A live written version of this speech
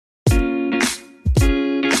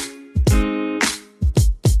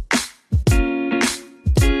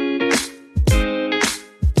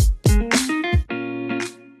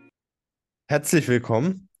Herzlich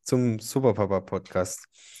willkommen zum Superpapa-Podcast.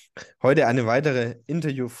 Heute eine weitere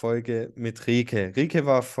Interviewfolge mit Rike. Rike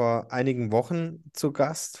war vor einigen Wochen zu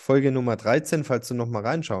Gast, Folge Nummer 13, falls du noch mal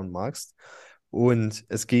reinschauen magst. Und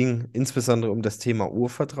es ging insbesondere um das Thema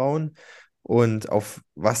Urvertrauen und auf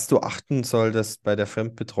was du achten solltest bei der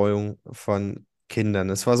Fremdbetreuung von Kindern.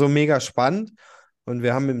 Es war so mega spannend und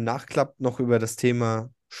wir haben im Nachklapp noch über das Thema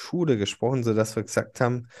Schule gesprochen, sodass wir gesagt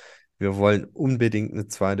haben, wir wollen unbedingt eine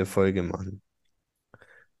zweite Folge machen.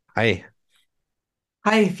 Hi,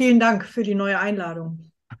 Hi, vielen Dank für die neue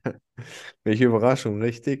Einladung. welche Überraschung,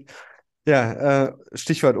 richtig? Ja,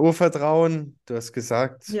 Stichwort Urvertrauen. Du hast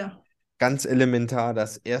gesagt, Ja. ganz elementar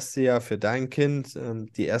das erste Jahr für dein Kind,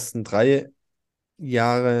 die ersten 3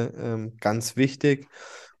 Jahre ganz wichtig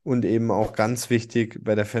und eben auch ganz wichtig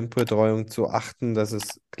bei der Fremdbetreuung zu achten, dass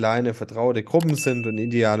es kleine, vertraute Gruppen sind und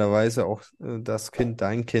idealerweise auch das Kind,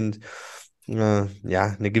 dein Kind, ja,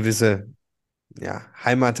 eine gewisse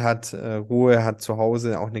Heimat hat, Ruhe hat zu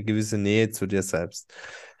Hause, auch eine gewisse Nähe zu dir selbst.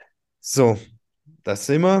 So, das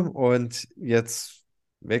sind wir und jetzt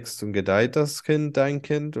wächst und gedeiht das Kind, dein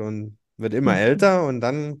Kind und wird immer älter und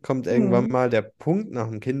dann kommt irgendwann Mhm. mal der Punkt nach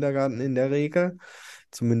dem Kindergarten in der Regel,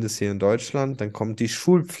 zumindest hier in Deutschland, dann kommt die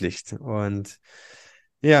Schulpflicht und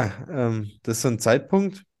ja, das ist so ein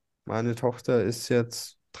Zeitpunkt. Meine Tochter ist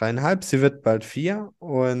jetzt 3,5, sie wird bald 4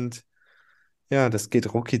 und ja, das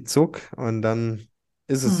geht rucki zuck und dann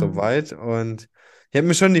ist es Mhm. soweit. Und ich habe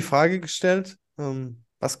mir schon die Frage gestellt,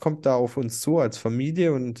 was kommt da auf uns zu als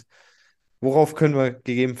Familie und worauf können wir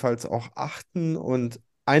gegebenenfalls auch achten und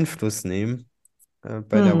Einfluss nehmen,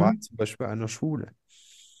 bei der Wahl Mhm. zum Beispiel einer Schule.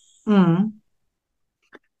 Mhm.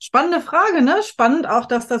 Spannende Frage, ne? Spannend auch,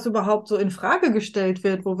 dass das überhaupt so in Frage gestellt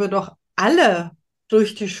wird, wo wir doch alle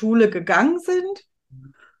durch die Schule gegangen sind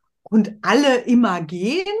und alle immer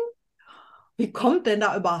gehen. Wie kommt denn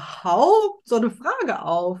da überhaupt so eine Frage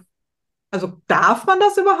auf? Also darf man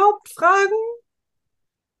das überhaupt fragen?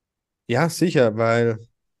 Ja, sicher, weil,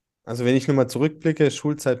 also wenn ich nochmal zurückblicke,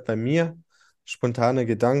 Schulzeit bei mir, spontaner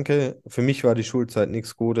Gedanke, für mich war die Schulzeit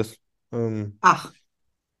nichts Gutes. Ähm, Ach,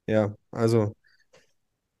 ja, also.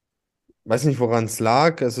 Weiß nicht, woran es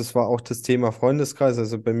lag. Also es war auch das Thema Freundeskreis.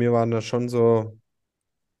 Also bei mir waren da schon so,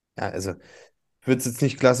 ja, also ich würde es jetzt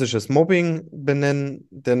nicht klassisches Mobbing benennen,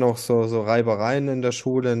 dennoch so Reibereien in der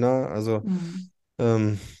Schule, ne? Also mhm.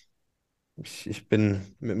 ähm, ich bin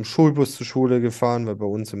mit dem Schulbus zur Schule gefahren, weil bei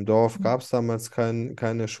uns im Dorf gab es damals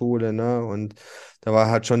keine Schule, ne? Und da war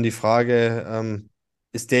halt schon die Frage,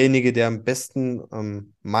 ist derjenige, der am besten,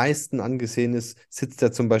 am meisten angesehen ist, sitzt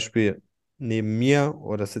er zum Beispiel neben mir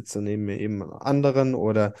oder sitzt er neben mir eben anderen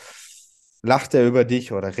oder lacht er über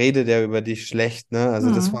dich oder redet er über dich schlecht, ne? Also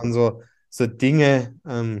das Mhm. waren so Dinge,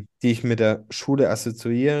 die ich mit der Schule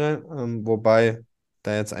assoziiere, wobei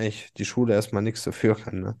da jetzt eigentlich die Schule erstmal nichts dafür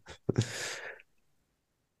kann,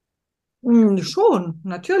 ne? Schon,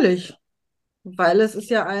 natürlich. Weil es ist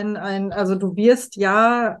ja also du wirst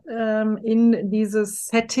ja in dieses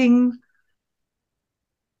Setting,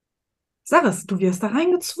 sag es, du wirst da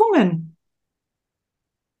reingezwungen.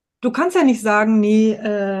 Du kannst ja nicht sagen, nee,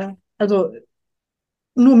 also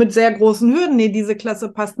nur mit sehr großen Hürden, nee, diese Klasse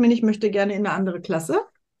passt mir nicht, ich möchte gerne in eine andere Klasse.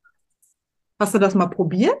 Hast du das mal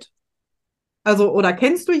probiert? Also, oder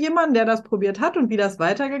kennst du jemanden, der das probiert hat und wie das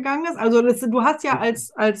weitergegangen ist? Also, du hast ja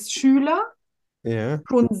als Schüler Ja.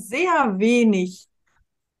 schon sehr wenig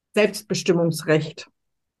Selbstbestimmungsrecht.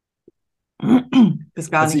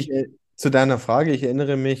 Bis gar Also nicht. zu deiner Frage, ich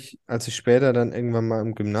erinnere mich, als ich später dann irgendwann mal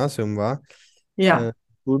im Gymnasium war, Ja.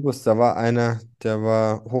 Schulbus, da war einer, der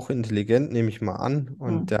war hochintelligent, nehme ich mal an,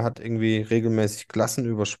 und Hm. der hat irgendwie regelmäßig Klassen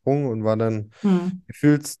übersprungen und war dann Hm.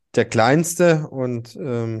 gefühlt der Kleinste und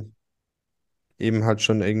eben halt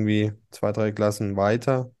schon irgendwie 2, 3 Klassen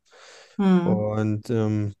weiter. Hm. Und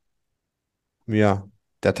ja,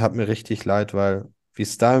 der tat mir richtig leid, weil wie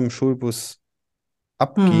es da im Schulbus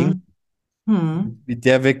abging, Hm. Hm. wie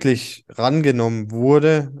der wirklich rangenommen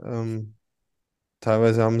wurde.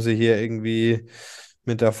 Teilweise haben sie hier irgendwie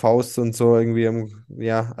mit der Faust und so irgendwie,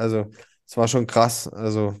 ja, also es war schon krass.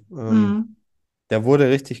 Also Hm. der wurde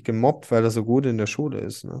richtig gemobbt, weil er so gut in der Schule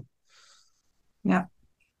ist, ne? Ja.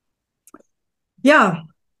 Ja,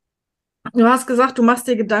 du hast gesagt, du machst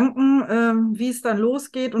dir Gedanken, wie es dann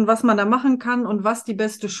losgeht und was man da machen kann und was die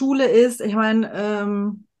beste Schule ist. Ich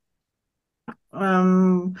meine,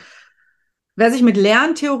 ähm, wer sich mit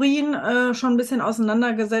Lerntheorien schon ein bisschen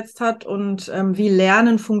auseinandergesetzt hat und wie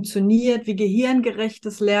Lernen funktioniert, wie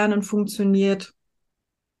gehirngerechtes Lernen funktioniert,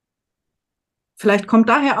 vielleicht kommt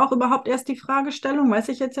daher auch überhaupt erst die Fragestellung, weiß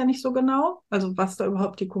ich jetzt ja nicht so genau, also was da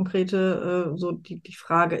überhaupt die konkrete, so die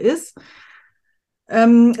Frage ist.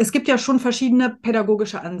 Es gibt ja schon verschiedene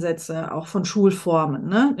pädagogische Ansätze, auch von Schulformen.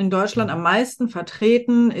 Ne? In Deutschland am meisten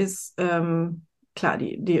vertreten ist klar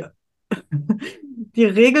die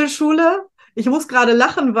Regelschule. Ich muss gerade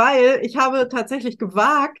lachen, weil ich habe tatsächlich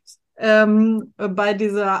gewagt, bei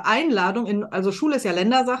dieser Einladung, also Schule ist ja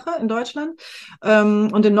Ländersache in Deutschland,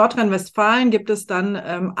 und in Nordrhein-Westfalen gibt es dann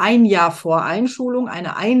ein Jahr vor Einschulung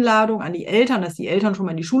eine Einladung an die Eltern, dass die Eltern schon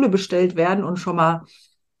mal in die Schule bestellt werden und schon mal,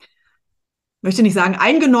 möchte nicht sagen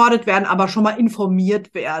eingenordet werden, aber schon mal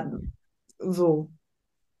informiert werden. So.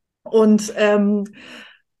 Und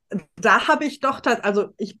da habe ich doch, also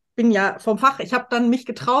ich bin ja vom Fach, ich habe dann mich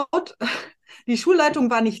getraut. Die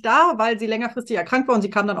Schulleitung war nicht da, weil sie längerfristig erkrankt war und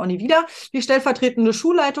sie kam dann auch nie wieder. Die stellvertretende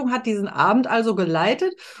Schulleitung hat diesen Abend also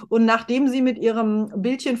geleitet und nachdem sie mit ihrem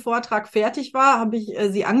Bildchenvortrag fertig war, habe ich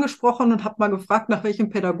sie angesprochen und habe mal gefragt, nach welchem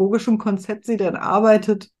pädagogischen Konzept sie denn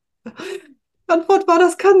arbeitet. Die Antwort war,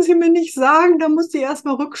 das kann sie mir nicht sagen, da muss sie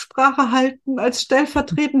erstmal Rücksprache halten. Als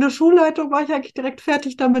stellvertretende Schulleitung war ich eigentlich direkt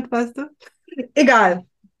fertig damit, weißt du? Egal.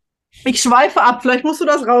 Ich schweife ab, vielleicht musst du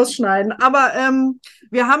das rausschneiden. Aber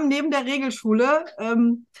wir haben neben der Regelschule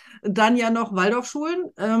dann ja noch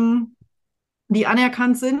Waldorfschulen, die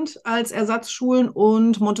anerkannt sind als Ersatzschulen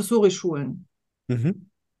und Montessori-Schulen. Mhm.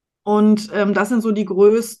 Und das sind so die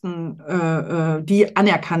größten, die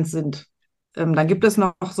anerkannt sind. Dann gibt es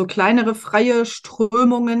noch so kleinere freie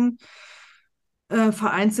Strömungen,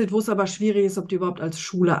 vereinzelt, wo es aber schwierig ist, ob die überhaupt als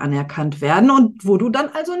Schule anerkannt werden und wo du dann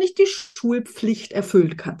also nicht die Schulpflicht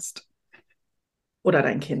erfüllen kannst. Oder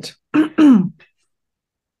dein Kind.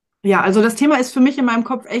 Ja, also das Thema ist für mich in meinem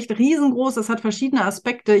Kopf echt riesengroß. Das hat verschiedene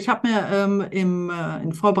Aspekte. Ich habe mir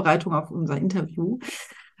in Vorbereitung auf unser Interview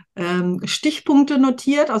Stichpunkte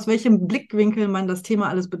notiert, aus welchem Blickwinkel man das Thema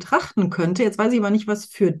alles betrachten könnte. Jetzt weiß ich aber nicht, was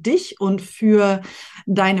für dich und für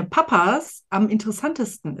deine Papas am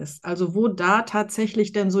interessantesten ist. Also wo da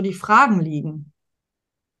tatsächlich denn so die Fragen liegen.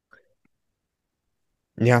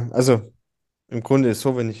 Ja, also im Grunde ist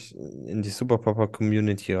so, wenn ich in die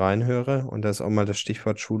Superpapa-Community reinhöre und da ist auch mal das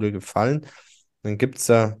Stichwort Schule gefallen, dann gibt es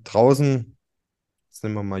da draußen, jetzt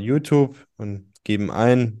nehmen wir mal YouTube und geben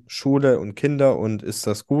ein Schule und Kinder und ist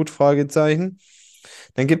das gut? Fragezeichen.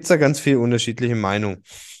 Dann gibt es da ganz viele unterschiedliche Meinungen.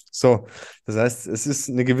 So, das heißt, es ist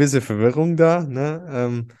eine gewisse Verwirrung da,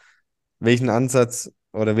 ne? Welchen Ansatz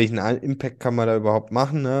oder welchen Impact kann man da überhaupt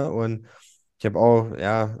machen, ne? Und ich habe auch,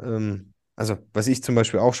 ja, also was ich zum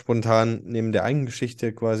Beispiel auch spontan neben der eigenen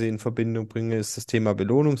Geschichte quasi in Verbindung bringe, ist das Thema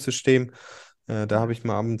Belohnungssystem. Da habe ich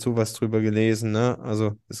mal ab und zu was drüber gelesen, ne?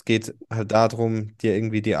 Also es geht halt darum, dir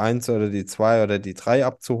irgendwie die Eins oder die Zwei oder die Drei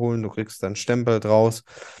abzuholen. Du kriegst dann Stempel draus.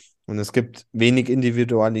 Und es gibt wenig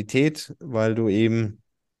Individualität, weil du eben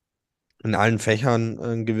in allen Fächern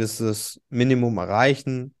ein gewisses Minimum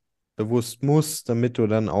erreichen, bewusst musst, damit du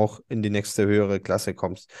dann auch in die nächste höhere Klasse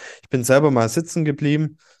kommst. Ich bin selber mal sitzen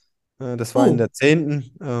geblieben. Das war in Oh, der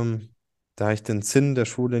 10. Da habe ich den Sinn der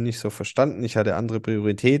Schule nicht so verstanden. Ich hatte andere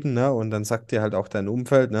Prioritäten, ne? Und dann sagt dir halt auch dein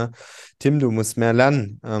Umfeld, ne? Tim, du musst mehr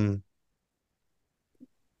lernen.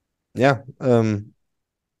 Ja,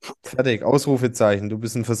 fertig, Ausrufezeichen, du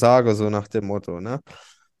bist ein Versager, so nach dem Motto, ne?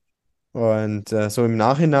 Und so im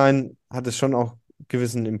Nachhinein hat es schon auch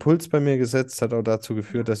gewissen Impuls bei mir gesetzt, hat auch dazu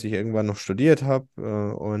geführt, dass ich irgendwann noch studiert habe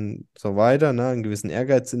und so weiter, ne, einen gewissen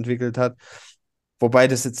Ehrgeiz entwickelt hat. Wobei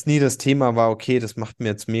das jetzt nie das Thema war, okay, das macht mir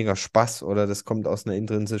jetzt mega Spaß oder das kommt aus einer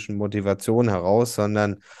intrinsischen Motivation heraus,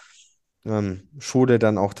 sondern Schule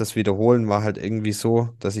dann auch das Wiederholen war halt irgendwie so,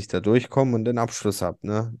 dass ich da durchkomme und den Abschluss habe,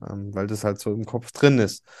 ne, weil das halt so im Kopf drin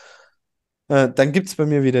ist. Dann gibt es bei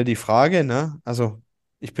mir wieder die Frage, ne? Also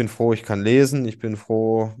ich bin froh, ich kann lesen, ich bin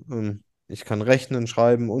froh, ich kann rechnen,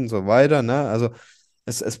 schreiben und so weiter, ne? Also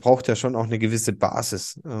es braucht ja schon auch eine gewisse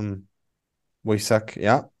Basis, wo ich sage,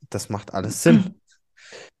 ja, das macht alles Sinn.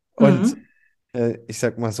 Und mhm. ich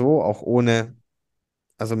sag mal so, auch ohne,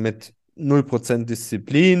 also mit 0%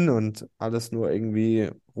 Disziplin und alles nur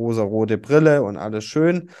irgendwie rosa-rote Brille und alles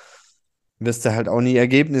schön, wirst du halt auch nie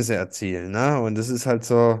Ergebnisse erzielen, ne? Und das ist halt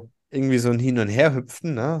so irgendwie so ein Hin- und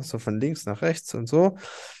Herhüpfen, ne? So von links nach rechts und so,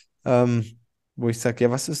 ähm, wo ich sage,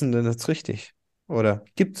 ja, was ist denn jetzt richtig? Oder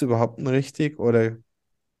gibt es überhaupt ein richtig? Oder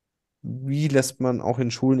wie lässt man auch in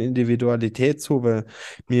Schulen Individualität zu? Weil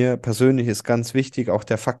mir persönlich ist ganz wichtig auch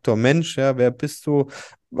der Faktor Mensch, ja, wer bist du?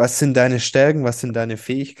 Was sind deine Stärken? Was sind deine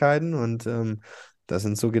Fähigkeiten? Und das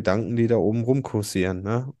sind so Gedanken, die da oben rumkursieren,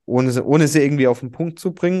 ne? Ohne sie irgendwie auf den Punkt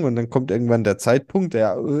zu bringen. Und dann kommt irgendwann der Zeitpunkt,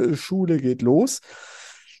 der Schule geht los.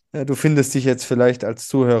 Du findest dich jetzt vielleicht als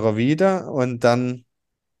Zuhörer wieder und dann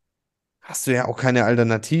hast du ja auch keine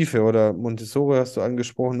Alternative. Oder Montessori hast du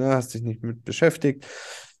angesprochen, ne? Hast dich nicht mit beschäftigt.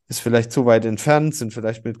 ist vielleicht zu weit entfernt, sind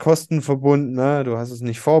vielleicht mit Kosten verbunden, ne? Du hast es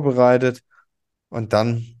nicht vorbereitet und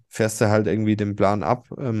dann fährst du halt irgendwie den Plan ab,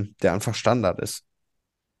 der einfach Standard ist.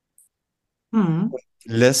 Mhm.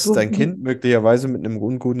 Lässt dein Du, Kind möglicherweise mit einem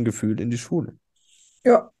unguten Gefühl in die Schule.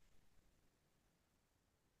 ja,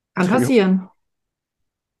 kann Jo. passieren.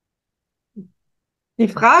 Die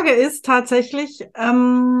Frage ist tatsächlich,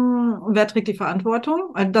 wer trägt die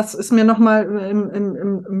Verantwortung? Also das ist mir nochmal,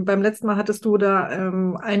 beim letzten Mal hattest du da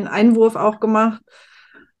einen Einwurf auch gemacht,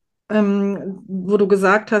 wo du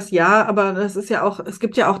gesagt hast, ja, aber das ist ja auch, es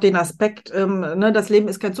gibt ja auch den Aspekt, ne, das Leben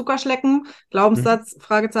ist kein Zuckerschlecken, Mhm. Glaubenssatz,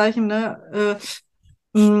 Fragezeichen, ne?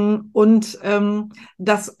 Und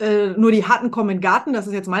dass nur die Harten kommen in den Garten, das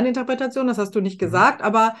ist jetzt meine Interpretation, das hast du nicht Mhm. gesagt,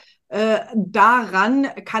 aber daran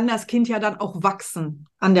kann das Kind ja dann auch wachsen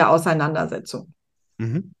an der Auseinandersetzung.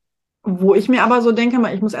 Mhm. Wo ich mir aber so denke,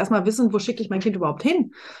 ich muss erstmal wissen, wo schicke ich mein Kind überhaupt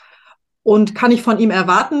hin? Und kann ich von ihm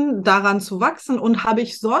erwarten, daran zu wachsen? Und habe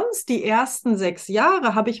ich sonst die ersten 6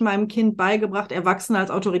 Jahre, habe ich meinem Kind beigebracht, Erwachsene als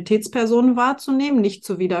Autoritätspersonen wahrzunehmen, nicht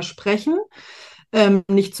zu widersprechen,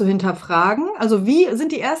 nicht zu hinterfragen? Also wie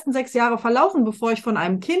sind die ersten 6 Jahre verlaufen, bevor ich von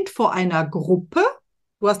einem Kind vor einer Gruppe,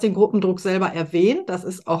 du hast den Gruppendruck selber erwähnt, das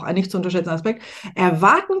ist auch ein nicht zu unterschätzender Aspekt,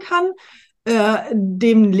 erwarten kann,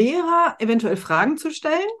 dem Lehrer eventuell Fragen zu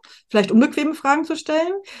stellen, vielleicht unbequeme Fragen zu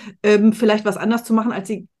stellen, vielleicht was anders zu machen, als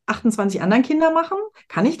die 28 anderen Kinder machen?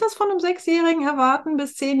 Kann ich das von einem 6-Jährigen erwarten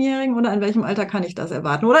bis 10-Jährigen oder in welchem Alter kann ich das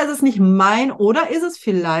erwarten? Oder ist es nicht mein oder ist es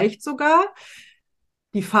vielleicht sogar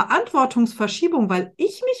die Verantwortungsverschiebung, weil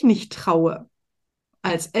ich mich nicht traue,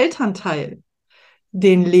 als Elternteil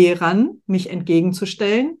den Lehrern mich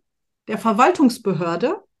entgegenzustellen, der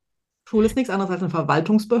Verwaltungsbehörde. Schule ist nichts anderes als eine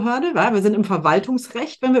Verwaltungsbehörde. Ja? Wir sind im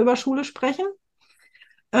Verwaltungsrecht, wenn wir über Schule sprechen.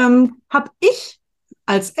 Habe ich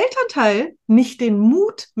als Elternteil nicht den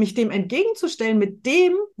Mut, mich dem entgegenzustellen, mit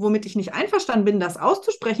dem, womit ich nicht einverstanden bin, das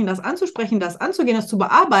auszusprechen, das anzusprechen, das anzugehen, das zu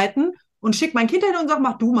bearbeiten und schicke mein Kind hin und sage,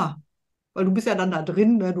 mach du mal. Weil du bist ja dann da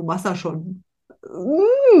drin, ne? Du machst das schon.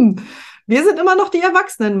 Wir sind immer noch die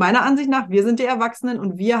Erwachsenen. Meiner Ansicht nach, wir sind die Erwachsenen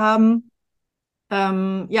und wir haben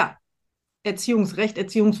ja Erziehungsrecht,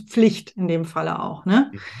 Erziehungspflicht in dem Falle auch.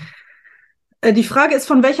 Ne? Mhm. Die Frage ist,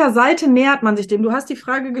 von welcher Seite nähert man sich dem? Du hast die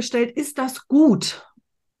Frage gestellt, ist das gut?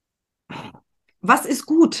 Was ist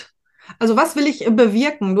gut? Also was will ich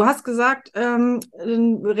bewirken? Du hast gesagt,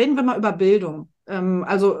 reden wir mal über Bildung.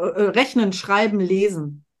 Also Rechnen, Schreiben,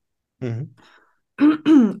 Lesen. Mhm.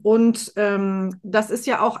 Und das ist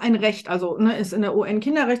ja auch ein Recht, also ne, ist in der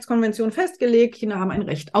UN-Kinderrechtskonvention festgelegt, Kinder haben ein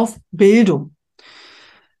Recht auf Bildung.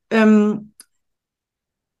 Ähm,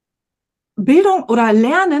 Bildung oder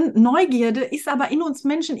Lernen, Neugierde ist aber in uns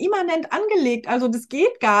Menschen immanent angelegt. Also das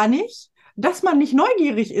geht gar nicht, dass man nicht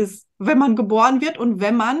neugierig ist, wenn man geboren wird und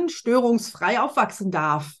wenn man störungsfrei aufwachsen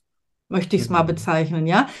darf, möchte ich es mal Mhm. bezeichnen,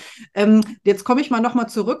 ja. Jetzt komme ich mal nochmal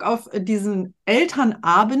zurück auf diesen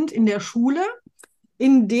Elternabend in der Schule,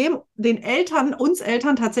 in dem den Eltern, uns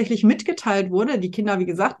Eltern tatsächlich mitgeteilt wurde, die Kinder, wie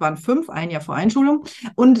gesagt, waren 5, ein Jahr vor Einschulung,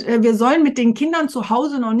 und wir sollen mit den Kindern zu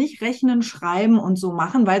Hause noch nicht rechnen, schreiben und so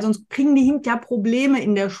machen, weil sonst kriegen die hinterher Probleme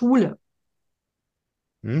in der Schule.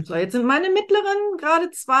 Mhm. So, jetzt sind meine Mittleren gerade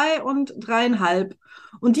 2 und 3,5.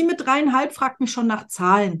 Und die mit 3,5 fragt mich schon nach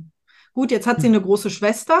Zahlen. Gut, jetzt hat sie eine große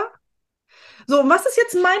Schwester. So, und was ist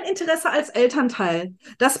jetzt mein Interesse als Elternteil?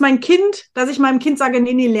 Dass ich meinem Kind sage,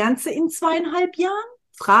 nee, nee, lernst du in 2,5 Jahren?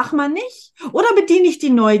 Frag mal nicht. Oder bediene ich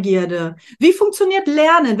die Neugierde? Wie funktioniert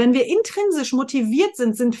Lernen? Wenn wir intrinsisch motiviert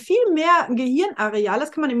sind, sind viel mehr Gehirnareale,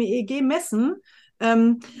 das kann man im EEG messen,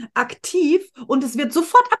 ähm, aktiv und es wird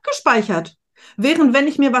sofort abgespeichert. Während wenn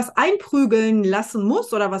ich mir was einprügeln lassen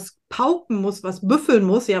muss oder was pauken muss, was büffeln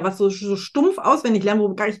muss, ja, was so stumpf auswendig lernen,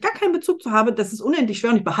 wo ich gar keinen Bezug zu habe, das ist unendlich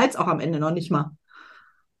schwer und ich behalte es auch am Ende noch nicht mal.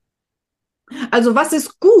 Also was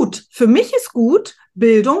ist gut? Für mich ist gut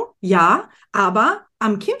Bildung, ja, aber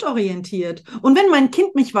am Kind orientiert. Und wenn mein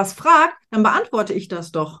Kind mich was fragt, dann beantworte ich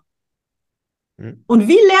das doch. Mhm. Und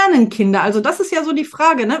wie lernen Kinder? Also das ist ja so die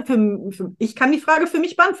Frage. Ne? Ich kann die Frage für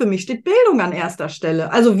mich beantworten. Für mich steht Bildung an erster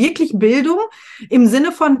Stelle. Also wirklich Bildung im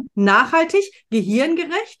Sinne von nachhaltig,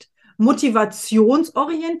 gehirngerecht,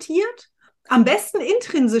 motivationsorientiert, am besten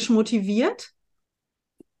intrinsisch motiviert.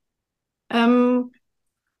 Ähm,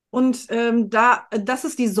 und das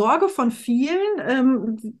ist die Sorge von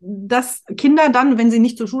vielen, dass Kinder dann, wenn sie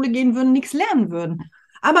nicht zur Schule gehen würden, nichts lernen würden.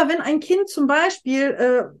 Aber wenn ein Kind zum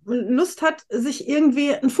Beispiel Lust hat, sich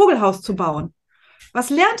irgendwie ein Vogelhaus zu bauen, was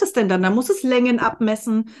lernt es denn dann? Dann muss es Längen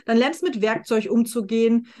abmessen, dann lernt es mit Werkzeug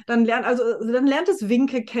umzugehen, dann lernt es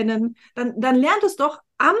Winkel kennen, dann lernt es doch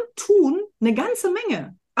am Tun eine ganze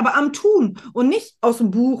Menge. aber am Tun und nicht aus dem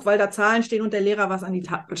Buch, weil da Zahlen stehen und der Lehrer was an die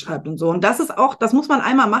Tafel schreibt und so. Und das ist auch, das muss man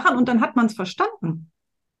einmal machen und dann hat man es verstanden,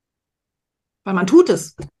 weil man tut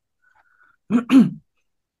es.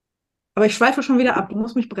 Aber ich schweife schon wieder ab, du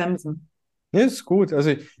musst mich bremsen. Nee, ist gut.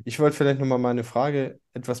 Also ich wollte vielleicht nochmal meine Frage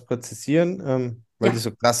etwas präzisieren, weil die Ja,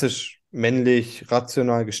 so klassisch männlich,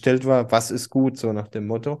 rational gestellt war. Was ist gut, so nach dem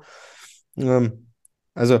Motto. Ähm,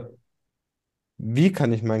 also, wie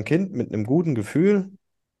kann ich mein Kind mit einem guten Gefühl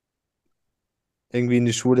irgendwie in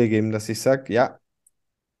die Schule geben, dass ich sage, ja,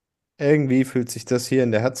 irgendwie fühlt sich das hier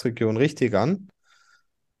in der Herzregion richtig an,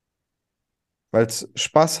 weil es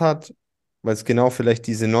Spaß hat, weil es genau vielleicht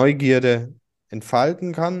diese Neugierde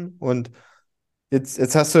entfalten kann. Und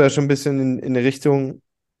jetzt hast du ja schon ein bisschen in eine Richtung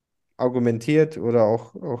argumentiert oder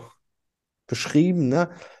auch beschrieben, ne?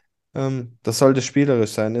 Das sollte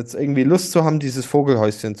spielerisch sein. Jetzt irgendwie Lust zu haben, dieses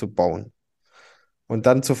Vogelhäuschen zu bauen. Und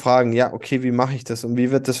dann zu fragen, ja, okay, wie mache ich das? Und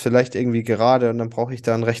wie wird das vielleicht irgendwie gerade? Und dann brauche ich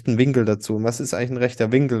da einen rechten Winkel dazu. Und was ist eigentlich ein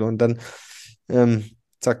rechter Winkel? Und dann ähm,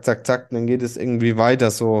 zack, zack, zack, dann geht es irgendwie weiter,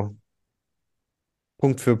 so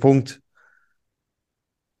Punkt für Punkt.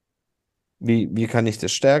 Wie kann ich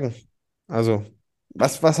das stärken? Also,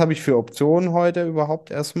 was habe ich für Optionen heute überhaupt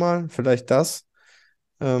erstmal? Vielleicht das,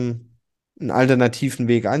 ähm, einen alternativen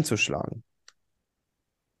Weg einzuschlagen.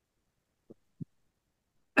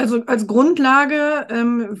 also als Grundlage,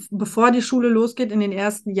 bevor die Schule losgeht in den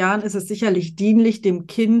ersten Jahren, ist es sicherlich dienlich, dem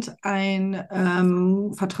Kind ein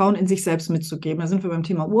Vertrauen in sich selbst mitzugeben. Da sind wir beim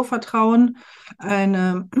Thema Urvertrauen.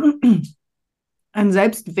 Eine, ein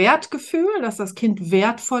Selbstwertgefühl, dass das Kind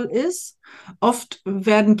wertvoll ist. Oft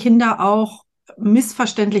werden Kinder auch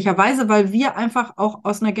missverständlicherweise, weil wir einfach auch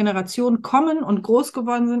aus einer Generation kommen und groß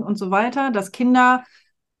geworden sind und so weiter, dass Kinder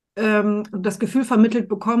das Gefühl vermittelt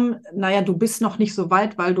bekommen, naja, du bist noch nicht so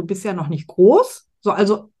weit, weil du bist ja noch nicht groß. So,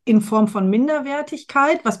 also in Form von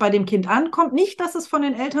Minderwertigkeit, was bei dem Kind ankommt. Nicht, dass es von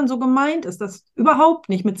den Eltern so gemeint ist, das überhaupt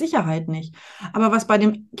nicht, mit Sicherheit nicht. Aber was bei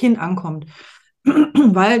dem Kind ankommt.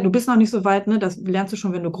 Weil du bist noch nicht so weit, ne, das lernst du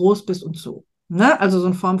schon, wenn du groß bist und so. Ne? Also so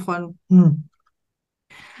in Form von.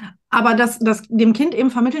 Aber das dem Kind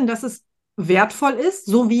eben vermitteln, dass es wertvoll ist,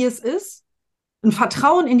 so wie es ist, ein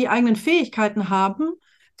Vertrauen in die eigenen Fähigkeiten haben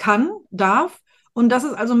kann, darf und dass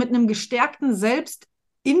es also mit einem gestärkten Selbst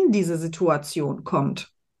in diese Situation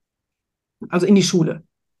kommt, also in die Schule,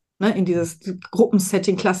 ne, in dieses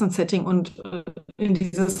Gruppensetting, Klassensetting und in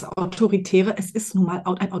dieses autoritäre, es ist nun mal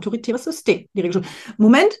ein autoritäres System, die Regelschule.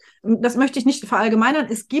 Moment, das möchte ich nicht verallgemeinern,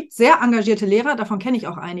 es gibt sehr engagierte Lehrer, davon kenne ich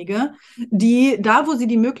auch einige, die da, wo sie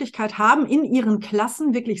die Möglichkeit haben, in ihren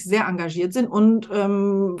Klassen wirklich sehr engagiert sind und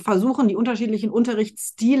versuchen, die unterschiedlichen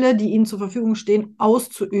Unterrichtsstile, die ihnen zur Verfügung stehen,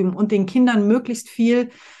 auszuüben und den Kindern möglichst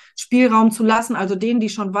viel Spielraum zu lassen, also denen, die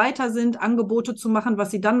schon weiter sind, Angebote zu machen,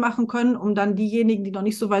 was sie dann machen können, um dann diejenigen, die noch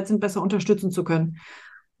nicht so weit sind, besser unterstützen zu können.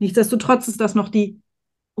 Nichtsdestotrotz ist das noch die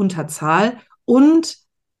Unterzahl und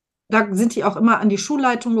da sind die auch immer an die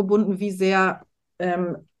Schulleitung gebunden, wie sehr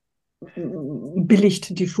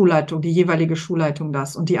billigt die Schulleitung, die jeweilige Schulleitung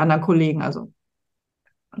das und die anderen Kollegen. Also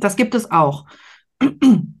das gibt es auch.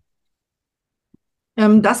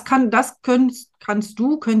 Kannst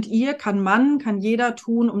du, könnt ihr, kann man, kann jeder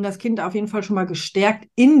tun, um das Kind auf jeden Fall schon mal gestärkt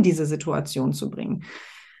in diese Situation zu bringen.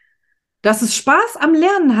 Dass es Spaß am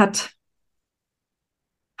Lernen hat,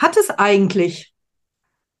 hat es eigentlich.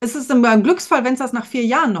 Es ist immer ein Glücksfall, wenn es das nach 4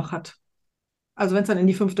 Jahren noch hat. Also wenn es dann in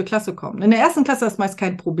die 5. Klasse kommt. In der 1. Klasse ist das meist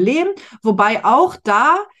kein Problem, wobei auch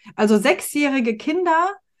da, also 6-jährige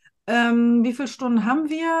Kinder, wie viele Stunden haben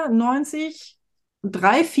wir? 90,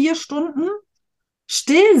 3, 4 Stunden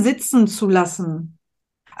still sitzen zu lassen.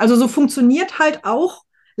 Also so funktioniert halt auch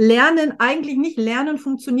Lernen eigentlich nicht. Lernen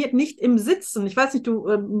funktioniert nicht im Sitzen. Ich weiß nicht, du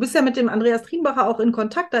bist ja mit dem Andreas Triembacher auch in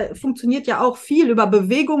Kontakt. Da funktioniert ja auch viel über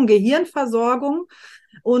Bewegung, Gehirnversorgung.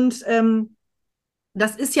 Und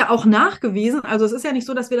das ist ja auch nachgewiesen. Also es ist ja nicht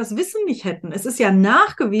so, dass wir das Wissen nicht hätten. Es ist ja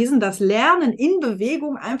nachgewiesen, dass Lernen in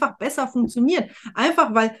Bewegung einfach besser funktioniert.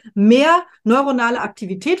 Einfach weil mehr neuronale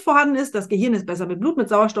Aktivität vorhanden ist. Das Gehirn ist besser mit Blut, mit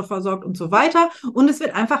Sauerstoff versorgt und so weiter. Und es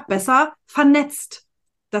wird einfach besser vernetzt.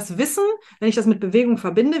 Das Wissen, wenn ich das mit Bewegung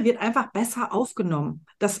verbinde, wird einfach besser aufgenommen.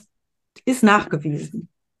 Das ist nachgewiesen.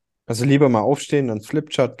 Also lieber mal aufstehen, ans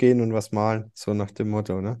Flipchart gehen und was malen, so nach dem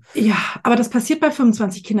Motto, ne? Ja, aber das passiert bei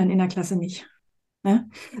 25 Kindern in der Klasse nicht. Ne?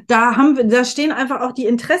 Da stehen einfach auch die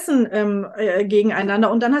Interessen gegeneinander.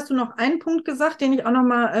 Und dann hast du noch einen Punkt gesagt, den ich auch noch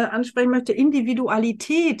mal ansprechen möchte: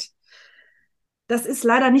 Individualität. Das ist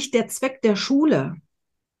leider nicht der Zweck der Schule.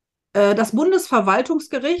 Das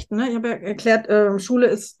Bundesverwaltungsgericht, ne, ich habe ja erklärt, Schule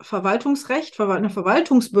ist Verwaltungsrecht, eine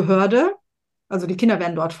Verwaltungsbehörde. Also die Kinder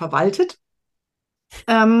werden dort verwaltet.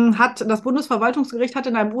 Das Bundesverwaltungsgericht hat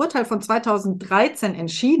in einem Urteil von 2013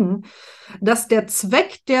 entschieden, dass der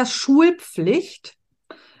Zweck der Schulpflicht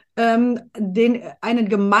einen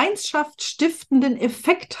gemeinschaftsstiftenden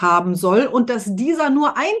Effekt haben soll und dass dieser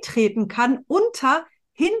nur eintreten kann unter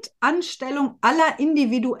Hintanstellung aller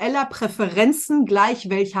individueller Präferenzen gleich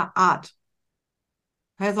welcher Art.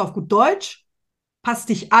 Das heißt auf gut Deutsch, passt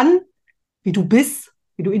dich an, wie du bist,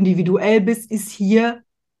 wie du individuell bist,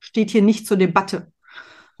 steht hier nicht zur Debatte.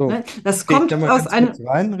 So, Das gehe ich da kommt mal aus ganz kurz einem.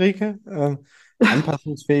 rein, Rike.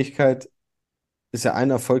 Anpassungsfähigkeit ist ja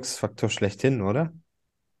ein Erfolgsfaktor schlechthin, oder?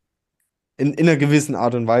 In einer gewissen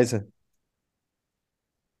Art und Weise.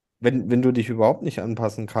 Wenn du dich überhaupt nicht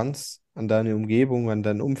anpassen kannst an deine Umgebung, an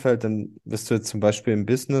dein Umfeld, dann wirst du jetzt zum Beispiel im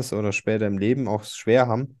Business oder später im Leben auch schwer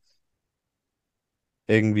haben,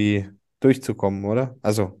 irgendwie durchzukommen, oder?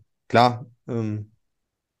 Also klar,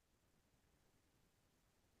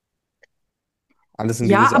 alles in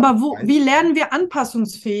Ja, gewisser Art aber und wie Weise. lernen wir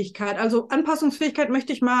Anpassungsfähigkeit? Also Anpassungsfähigkeit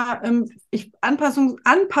möchte ich mal,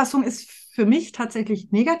 Anpassung ist für mich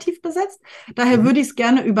tatsächlich negativ besetzt. Daher Mhm. würde ich es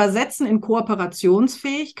gerne übersetzen in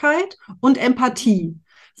Kooperationsfähigkeit und Empathie.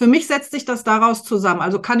 Für mich setzt sich das daraus zusammen.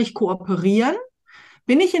 Also kann ich kooperieren?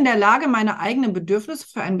 Bin ich in der Lage, meine eigenen Bedürfnisse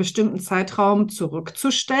für einen bestimmten Zeitraum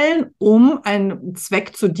zurückzustellen, um einem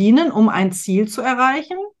Zweck zu dienen, um ein Ziel zu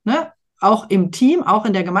erreichen? Ne? Auch im Team, auch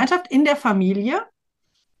in der Gemeinschaft, in der Familie.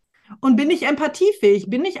 Und bin ich empathiefähig?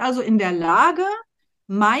 Bin ich also in der Lage,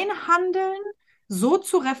 mein Handeln so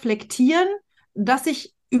zu reflektieren, dass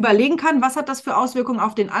ich überlegen kann, was hat das für Auswirkungen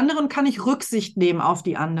auf den anderen? Kann ich Rücksicht nehmen auf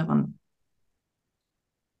die anderen?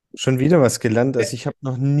 Schon wieder was gelernt. Also ich habe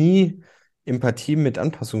noch nie Empathie mit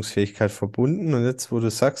Anpassungsfähigkeit verbunden. Und jetzt, wo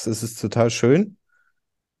du sagst, es ist total schön.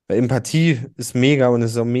 Weil Empathie ist mega und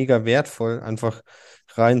es ist auch mega wertvoll, einfach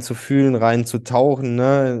rein zu fühlen, rein zu tauchen,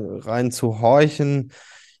 ne? Rein zu horchen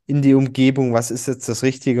in die Umgebung, was ist jetzt das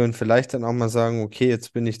Richtige und vielleicht dann auch mal sagen, okay,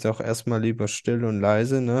 jetzt bin ich doch erstmal lieber still und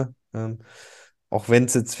leise, ne? Auch wenn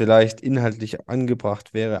es jetzt vielleicht inhaltlich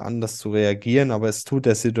angebracht wäre, anders zu reagieren, aber es tut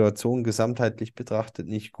der Situation gesamtheitlich betrachtet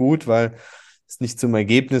nicht gut, weil es nicht zum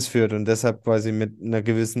Ergebnis führt und deshalb quasi mit einer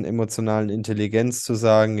gewissen emotionalen Intelligenz zu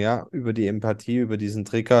sagen, ja, über die Empathie, über diesen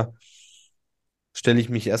Trigger stelle ich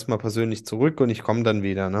mich erstmal persönlich zurück und ich komme dann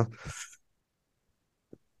wieder, ne?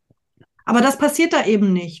 Aber das passiert da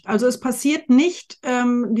eben nicht. Also es passiert nicht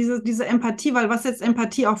diese Empathie, weil was setzt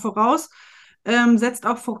Empathie auch voraus? Setzt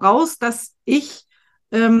auch voraus, dass ich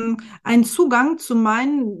einen Zugang zu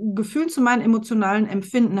meinen Gefühlen, zu meinen emotionalen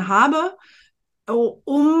Empfinden habe,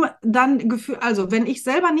 um dann Gefühl, also wenn ich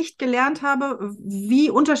selber nicht gelernt habe,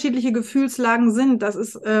 wie unterschiedliche Gefühlslagen sind, das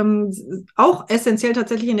ist auch essentiell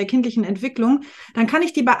tatsächlich in der kindlichen Entwicklung, dann kann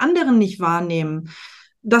ich die bei anderen nicht wahrnehmen.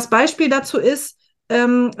 Das Beispiel dazu ist,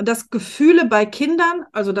 dass Gefühle bei Kindern,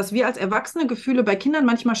 also dass wir als Erwachsene Gefühle bei Kindern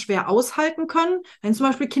manchmal schwer aushalten können. Wenn zum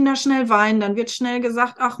Beispiel Kinder schnell weinen, dann wird schnell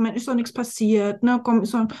gesagt, ach Mensch, ist doch nichts passiert, ne? Komm,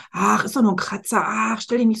 ist doch nur ein Kratzer, ach,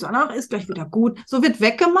 stell dich nicht so an, ach, ist gleich wieder gut. So wird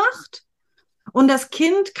weggemacht. Und das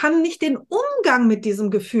Kind kann nicht den Umgang mit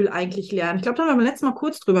diesem Gefühl eigentlich lernen. Ich glaube, da haben wir beim letzten Mal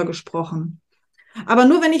kurz drüber gesprochen. Aber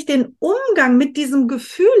nur wenn ich den Umgang mit diesem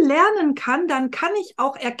Gefühl lernen kann, dann kann ich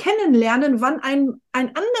auch erkennen lernen, wann ein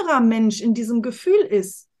anderer Mensch in diesem Gefühl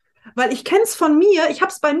ist. Weil ich kenne es von mir, ich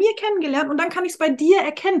habe es bei mir kennengelernt und dann kann ich es bei dir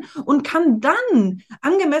erkennen und kann dann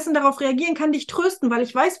angemessen darauf reagieren, kann dich trösten, weil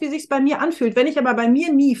ich weiß, wie sich es bei mir anfühlt. Wenn ich aber bei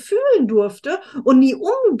mir nie fühlen durfte und nie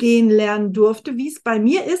umgehen lernen durfte, wie es bei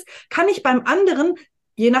mir ist, kann ich beim anderen,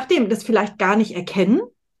 je nachdem, das vielleicht gar nicht erkennen,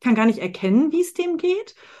 kann gar nicht erkennen, wie es dem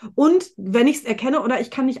geht. Und wenn ich es erkenne oder ich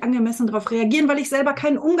kann nicht angemessen darauf reagieren, weil ich selber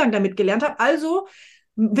keinen Umgang damit gelernt habe. Also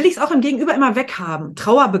will ich es auch im Gegenüber immer weghaben.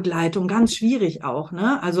 Trauerbegleitung, ganz schwierig auch,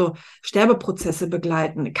 ne? Also Sterbeprozesse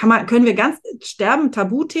begleiten. Können wir Sterben,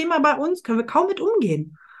 Tabuthema bei uns, können wir kaum mit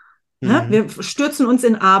umgehen. Ne? Mhm. Wir stürzen uns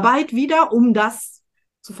in Arbeit wieder, um das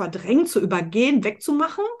zu verdrängen, zu übergehen,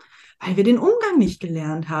 wegzumachen, weil wir den Umgang nicht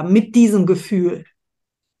gelernt haben mit diesem Gefühl.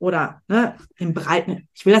 Oder ne, im Breiten.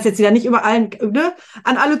 Ich will das jetzt wieder nicht überall, ne,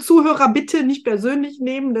 an alle Zuhörer bitte nicht persönlich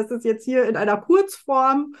nehmen. Das ist jetzt hier in einer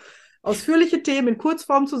Kurzform. Ausführliche Themen in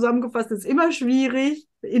Kurzform zusammengefasst ist immer schwierig.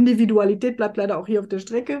 Individualität bleibt leider auch hier auf der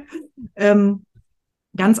Strecke. Ähm,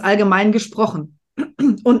 Ganz allgemein gesprochen.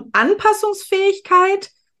 Und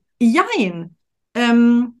Anpassungsfähigkeit, jein.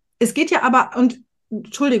 Es geht ja aber, und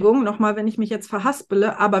Entschuldigung nochmal, wenn ich mich jetzt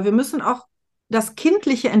verhaspele, aber wir müssen auch das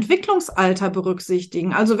kindliche Entwicklungsalter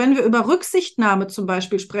berücksichtigen. Also wenn wir über Rücksichtnahme zum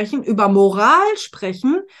Beispiel sprechen, über Moral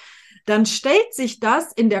sprechen, dann stellt sich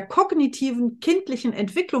das in der kognitiven kindlichen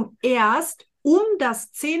Entwicklung erst um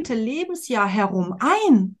das 10. Lebensjahr herum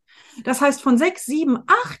ein. Das heißt, von 6, 7,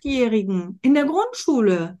 8-Jährigen in der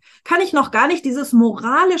Grundschule kann ich noch gar nicht dieses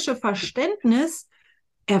moralische Verständnis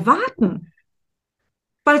erwarten,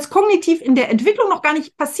 weil es kognitiv in der Entwicklung noch gar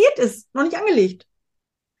nicht passiert ist, noch nicht angelegt.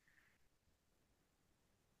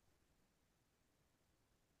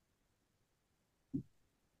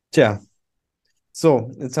 Tja,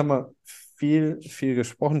 so, jetzt haben wir viel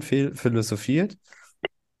gesprochen, viel philosophiert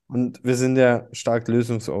und wir sind ja stark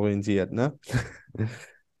lösungsorientiert, ne?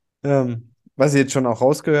 Was ich jetzt schon auch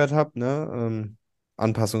rausgehört habe, ne?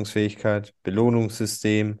 Anpassungsfähigkeit,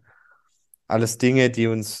 Belohnungssystem, alles Dinge, die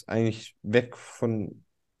uns eigentlich weg von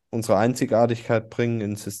unserer Einzigartigkeit bringen,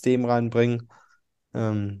 ins System reinbringen.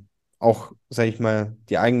 Auch, sag ich mal,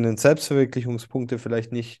 die eigenen Selbstverwirklichungspunkte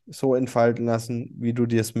vielleicht nicht so entfalten lassen, wie du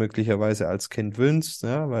dir es möglicherweise als Kind wünschst,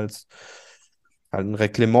 ne? Weil es halt ein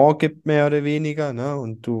Reglement gibt, mehr oder weniger, ne?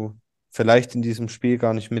 Und du vielleicht in diesem Spiel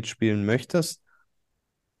gar nicht mitspielen möchtest.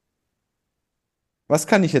 Was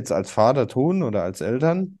kann ich jetzt als Vater tun oder als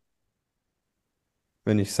Eltern,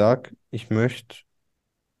 wenn ich sage, ich möchte,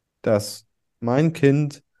 dass mein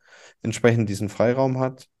Kind entsprechend diesen Freiraum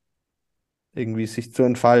hat, irgendwie sich zu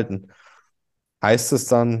entfalten? Heißt es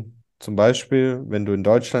dann zum Beispiel, wenn du in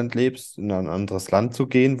Deutschland lebst, in ein anderes Land zu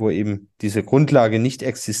gehen, wo eben diese Grundlage nicht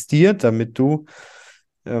existiert, damit du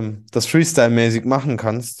das Freestyle-mäßig machen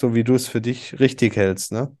kannst, so wie du es für dich richtig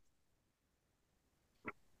hältst, ne?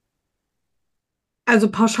 Also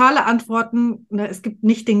pauschale Antworten, ne, es gibt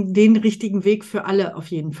nicht den richtigen Weg für alle auf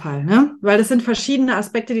jeden Fall, ne? Weil es sind verschiedene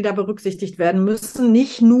Aspekte, die da berücksichtigt werden müssen.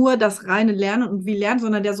 Nicht nur das reine Lernen und wie lernen,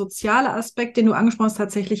 sondern der soziale Aspekt, den du angesprochen hast,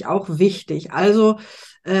 tatsächlich auch wichtig. Also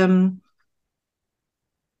ähm,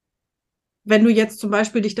 wenn du jetzt zum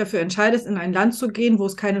Beispiel dich dafür entscheidest, in ein Land zu gehen, wo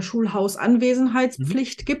es keine Mhm.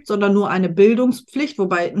 Schulhausanwesenheitspflicht gibt, sondern nur eine Bildungspflicht,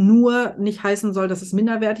 wobei nur nicht heißen soll, dass es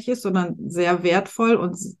minderwertig ist, sondern sehr wertvoll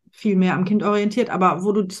und viel mehr am Kind orientiert, aber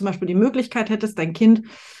wo du zum Beispiel die Möglichkeit hättest, dein Kind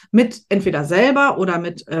mit entweder selber oder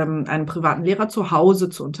mit einem privaten Lehrer zu Hause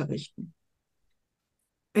zu unterrichten.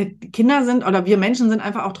 Kinder sind oder wir Menschen sind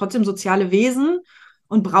einfach auch trotzdem soziale Wesen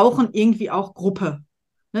und brauchen irgendwie auch Gruppe.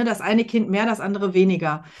 Ne, das eine Kind mehr, das andere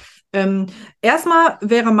weniger. Ähm, Erstmal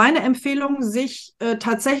wäre meine Empfehlung, sich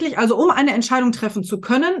tatsächlich, also um eine Entscheidung treffen zu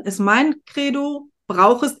können, ist mein Credo,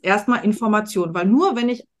 brauchst erstmal Information, weil nur wenn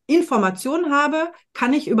ich Information habe,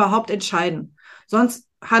 kann ich überhaupt entscheiden. Sonst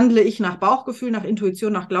handle ich nach Bauchgefühl, nach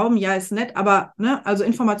Intuition, nach Glauben. Ja, ist nett, aber ne, also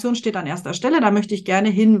Information steht an erster Stelle. Da möchte ich gerne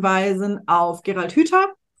hinweisen auf Gerald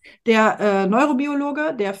Hüther, der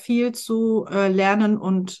Neurobiologe, der viel zu Lernen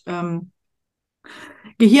und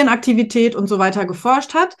Gehirnaktivität und so weiter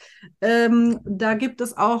geforscht hat. Da gibt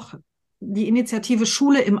es auch die Initiative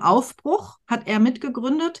Schule im Aufbruch, hat er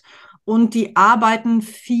mitgegründet. Und die arbeiten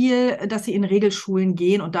viel, dass sie in Regelschulen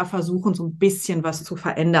gehen und da versuchen, so ein bisschen was zu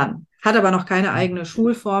verändern. Hat aber noch keine eigene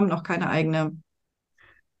Schulform, noch keine eigene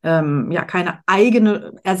ja, keine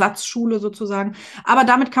eigene Ersatzschule sozusagen. Aber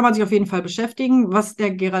damit kann man sich auf jeden Fall beschäftigen, was der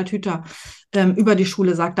Gerald Hüther über die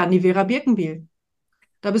Schule sagt. Dann die Vera Birkenbiel.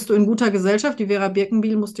 Da bist du in guter Gesellschaft. Die Vera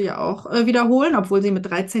Birkenbiel musst du ja auch wiederholen, obwohl sie mit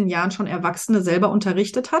 13 Jahren schon Erwachsene selber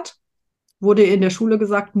unterrichtet hat. Wurde ihr in der Schule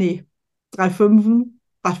gesagt, nee, 3 Fünfen,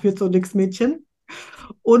 das wird so nix, Mädchen.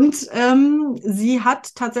 Und sie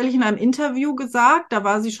hat tatsächlich in einem Interview gesagt, da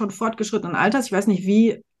war sie schon fortgeschrittenen Alters, ich weiß nicht,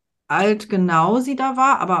 wie alt genau sie da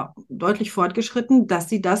war, aber deutlich fortgeschritten, dass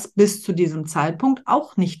sie das bis zu diesem Zeitpunkt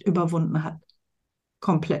auch nicht überwunden hat.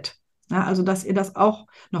 Komplett. Ja, also, dass ihr das auch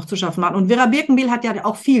noch zu schaffen macht. Und Vera Birkenbiel hat ja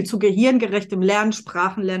auch viel zu gehirngerechtem Lernen,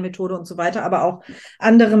 Sprachenlernmethode und so weiter, aber auch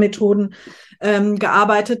andere Methoden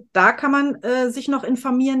gearbeitet. Da kann man sich noch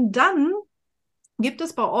informieren. Dann gibt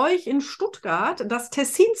es bei euch in Stuttgart das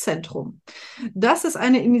Tessin-Zentrum. Das ist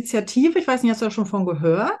eine Initiative, ich weiß nicht, hast du da schon von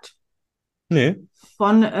gehört? Nee.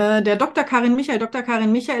 Von der Dr. Karin Michael. Dr.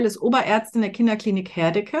 Karin Michael ist Oberärztin der Kinderklinik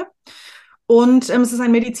Herdecke. Und es ist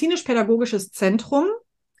ein medizinisch-pädagogisches Zentrum,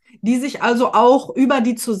 die sich also auch über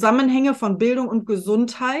die Zusammenhänge von Bildung und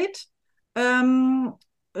Gesundheit,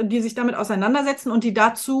 die sich damit auseinandersetzen und die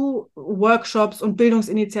dazu Workshops und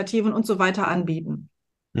Bildungsinitiativen und so weiter anbieten.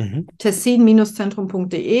 Mhm.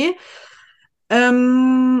 Tessin-zentrum.de.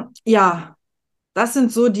 Ja, das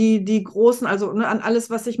sind so die großen, also ne, an alles,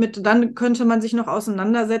 was sich mit, dann könnte man sich noch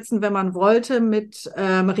auseinandersetzen, wenn man wollte, mit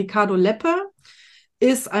Ricardo Leppe.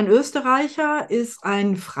 Ist ein Österreicher, ist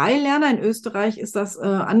ein Freilerner. In Österreich ist das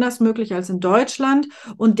anders möglich als in Deutschland.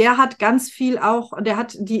 Und der hat ganz viel auch, der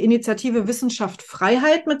hat die Initiative Wissenschaft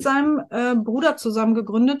Freiheit mit seinem Bruder zusammen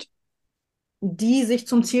gegründet, die sich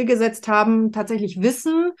zum Ziel gesetzt haben, tatsächlich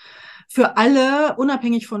Wissen für alle,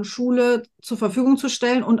 unabhängig von Schule, zur Verfügung zu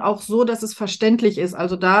stellen und auch so, dass es verständlich ist.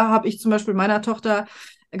 Also da habe ich zum Beispiel meiner Tochter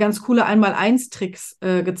ganz coole Einmal-Eins-Tricks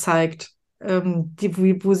gezeigt,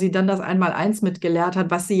 wo sie dann das Einmal-Eins mitgelehrt hat,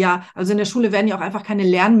 was sie ja, also in der Schule werden ja auch einfach keine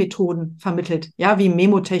Lernmethoden vermittelt, ja, wie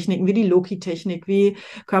Memotechniken, wie die Loki-Technik, wie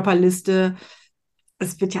Körperliste.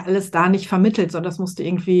 Es wird ja alles da nicht vermittelt, sondern das musst du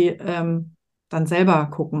irgendwie dann selber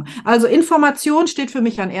gucken. Also Information steht für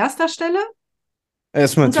mich an erster Stelle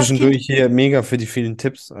Erstmal und das Kind, zwischendurch hier mega für die vielen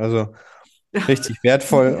Tipps. Also richtig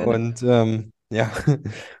wertvoll gerne. und ja,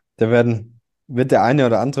 da wird der eine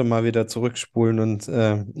oder andere mal wieder zurückspulen und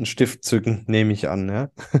einen Stift zücken, nehme ich an, ja.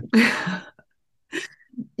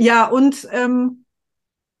 Ja, und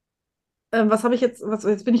was habe ich jetzt,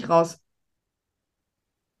 jetzt bin ich raus.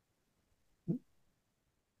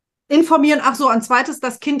 Informieren, ach so, ein zweites,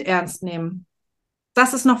 das Kind ernst nehmen.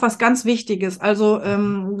 Das ist noch was ganz Wichtiges. Also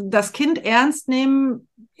das Kind ernst nehmen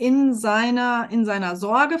in seiner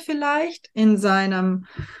Sorge vielleicht, in seiner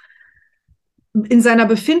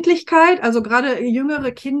Befindlichkeit. Also gerade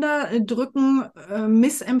jüngere Kinder drücken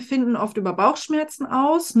Missempfinden oft über Bauchschmerzen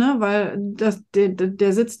aus, ne? Weil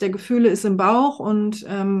der Sitz der Gefühle ist im Bauch und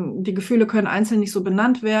die Gefühle können einzeln nicht so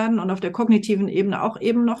benannt werden und auf der kognitiven Ebene auch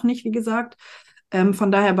eben noch nicht, wie gesagt.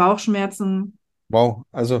 Von daher Bauchschmerzen. Wow,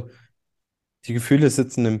 also die Gefühle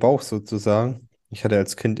sitzen im Bauch sozusagen. Ich hatte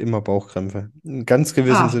als Kind immer Bauchkrämpfe. In ganz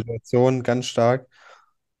gewissen Ah, Situationen ganz stark.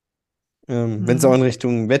 Wenn es auch in hm,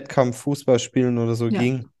 Richtung Wettkampf, Fußballspielen oder so ja.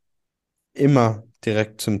 ging, immer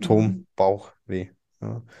direkt Symptom Hm, Bauchweh.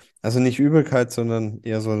 Ja. Also nicht Übelkeit, sondern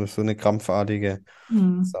eher so eine krampfartige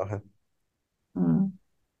hm, Sache. hm.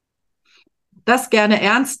 Das gerne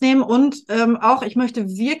ernst nehmen und auch, ich möchte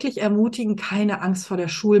wirklich ermutigen, keine Angst vor der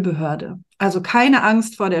Schulbehörde. Also keine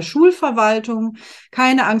Angst vor der Schulverwaltung,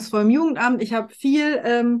 keine Angst vor dem Jugendamt. Ich habe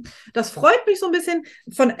das freut mich so ein bisschen,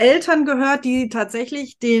 von Eltern gehört, die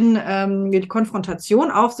tatsächlich die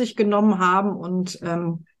Konfrontation auf sich genommen haben und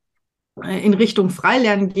in Richtung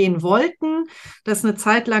Freilernen gehen wollten, das eine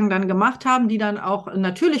Zeit lang dann gemacht haben, die dann auch,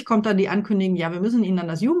 natürlich kommt dann die Ankündigung, ja, wir müssen ihnen dann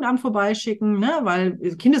das Jugendamt vorbeischicken, ne, weil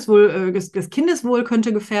das Kindeswohl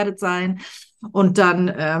könnte gefährdet sein. Und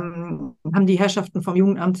dann haben die Herrschaften vom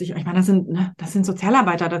Jugendamt sich, ich meine, das sind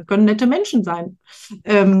Sozialarbeiter, das können nette Menschen sein.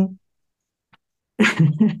 Ähm,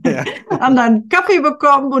 Ja. haben dann Kaffee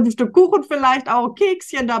bekommen und ein Stück Kuchen vielleicht auch,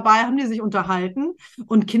 Kekschen dabei, haben die sich unterhalten.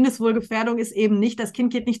 Und Kindeswohlgefährdung ist eben nicht, das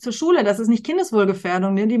Kind geht nicht zur Schule, das ist nicht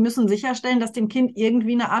Kindeswohlgefährdung. Ne? Die müssen sicherstellen, dass dem Kind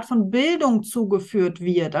irgendwie eine Art von Bildung zugeführt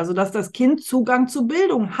wird. Also, dass das Kind Zugang zu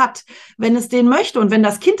Bildung hat, wenn es den möchte. Und wenn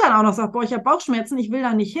das Kind dann auch noch sagt, boah, ich habe Bauchschmerzen, ich will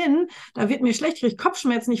da nicht hin, da wird mir schlecht, ich kriege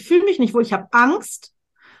Kopfschmerzen, ich fühle mich nicht wohl, ich habe Angst,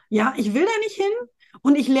 ja, ich will da nicht hin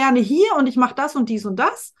und ich lerne hier und ich mache das und dies und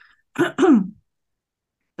das.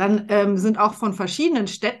 Dann sind auch von verschiedenen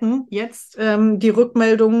Städten jetzt die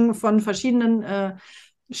Rückmeldungen von verschiedenen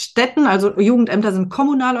Städten, also Jugendämter sind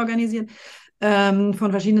kommunal organisiert, von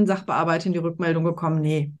verschiedenen Sachbearbeitern die Rückmeldung gekommen,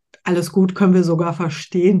 nee, alles gut, können wir sogar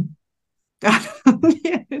verstehen.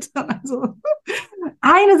 Die Eltern, also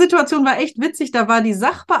eine Situation war echt witzig, da war die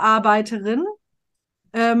Sachbearbeiterin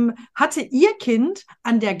hatte ihr Kind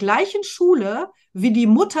an der gleichen Schule wie die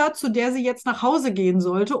Mutter, zu der sie jetzt nach Hause gehen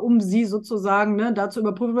sollte, um sie sozusagen da zu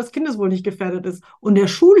überprüfen, ob das Kindeswohl nicht gefährdet ist. Und der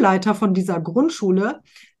Schulleiter von dieser Grundschule,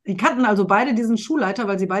 die kannten also beide diesen Schulleiter,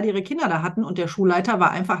 weil sie beide ihre Kinder da hatten. Und der Schulleiter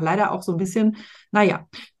war einfach leider auch so ein bisschen, naja,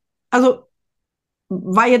 also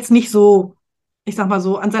war jetzt nicht so, ich sag mal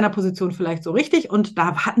so, an seiner Position vielleicht so richtig. Und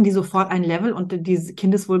da hatten die sofort ein Level und diese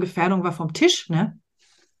Kindeswohlgefährdung war vom Tisch, ne?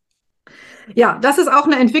 Ja, das ist auch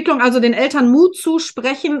eine Entwicklung, also den Eltern Mut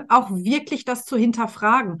zusprechen, auch wirklich das zu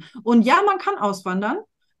hinterfragen. Und ja, man kann auswandern,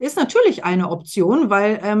 ist natürlich eine Option,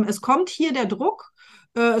 weil es kommt hier der Druck,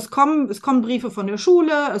 es kommen Briefe von der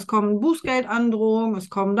Schule, es kommen Bußgeldandrohungen, es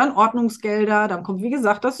kommen dann Ordnungsgelder, dann kommt, wie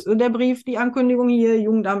gesagt, der Brief, die Ankündigung hier,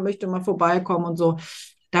 Jugendamt möchte mal vorbeikommen und so.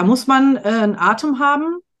 Da muss man einen Atem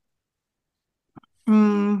haben. Ich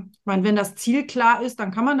meine, wenn das Ziel klar ist,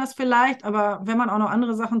 dann kann man das vielleicht, aber wenn man auch noch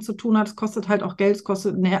andere Sachen zu tun hat, es kostet halt auch Geld, es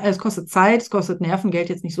kostet Zeit, es kostet Nerven, Geld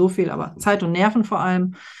jetzt nicht so viel, aber Zeit und Nerven vor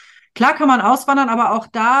allem. Klar kann man auswandern, aber auch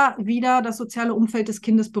da wieder das soziale Umfeld des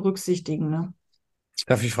Kindes berücksichtigen. Ne?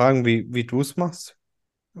 Darf ich fragen, wie du es machst?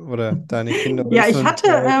 Oder deine Kinder, oder Ja, ist noch ich nicht hatte,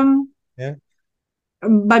 so weit? Ja?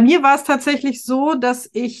 bei mir war es tatsächlich so, dass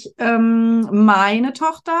ich meine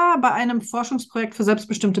Tochter bei einem Forschungsprojekt für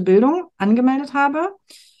selbstbestimmte Bildung angemeldet habe.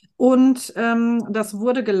 Und das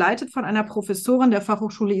wurde geleitet von einer Professorin der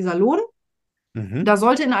Fachhochschule Iserlohn. Mhm. Da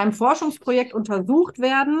sollte in einem Forschungsprojekt untersucht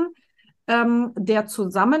werden, der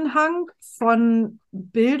Zusammenhang von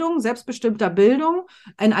Bildung, selbstbestimmter Bildung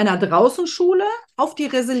in einer Draußenschule auf die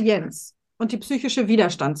Resilienz und die psychische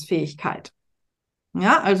Widerstandsfähigkeit.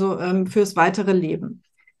 Ja, also fürs weitere Leben.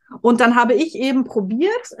 Und dann habe ich eben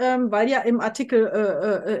probiert, weil ja im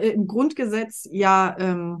Artikel, im Grundgesetz ja,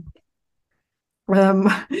 ähm,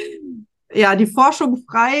 ja, die Forschung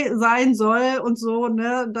frei sein soll und so,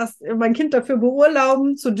 ne, dass mein Kind dafür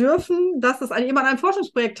beurlauben zu dürfen, dass es an jemand an einem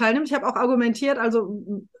Forschungsprojekt teilnimmt. Ich habe auch argumentiert, also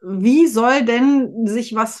wie soll denn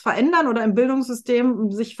sich was verändern oder im Bildungssystem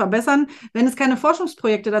sich verbessern, wenn es keine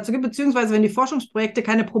Forschungsprojekte dazu gibt, beziehungsweise wenn die Forschungsprojekte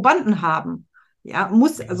keine Probanden haben. Ja,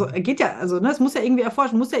 also geht ja, also ne, es muss ja irgendwie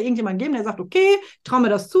erforschen, muss ja irgendjemand geben, der sagt, okay, ich traue mir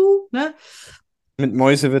das zu, ne? Mit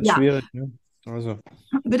Mäuse wird es Ja, schwierig, ne? Also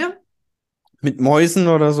bitte? mit Mäusen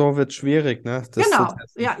oder so wird es schwierig, ne? Das zu Genau,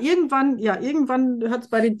 testen. ja, irgendwann hört es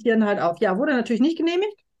bei den Tieren halt auf. Ja, wurde natürlich nicht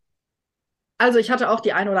genehmigt. Also ich hatte auch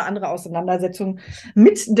die eine oder andere Auseinandersetzung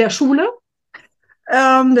mit der Schule.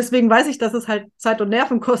 Deswegen weiß ich, dass es halt Zeit und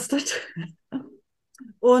Nerven kostet.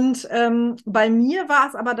 Und bei mir war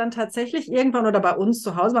es aber dann tatsächlich irgendwann oder bei uns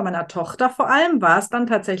zu Hause, bei meiner Tochter vor allem, war es dann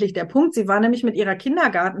tatsächlich der Punkt. Sie war nämlich mit ihrer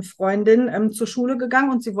Kindergartenfreundin zur Schule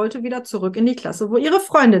gegangen und sie wollte wieder zurück in die Klasse, wo ihre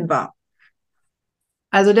Freundin war.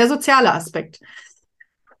 Also der soziale Aspekt.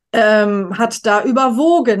 Hat da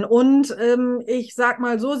überwogen und ich sag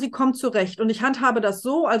mal so, sie kommt zurecht und ich handhabe das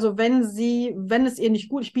so, also wenn es ihr nicht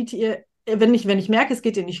gut, ich biete ihr, wenn ich merke, es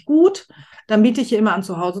geht ihr nicht gut, dann biete ich ihr immer an,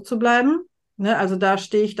 zu Hause zu bleiben. Ne? Also da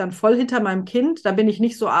stehe ich dann voll hinter meinem Kind, da bin ich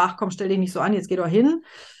nicht so, ach komm, stell dich nicht so an, jetzt geh doch hin.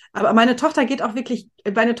 Aber meine Tochter geht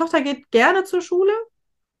gerne zur Schule,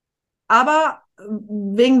 aber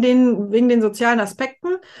wegen den sozialen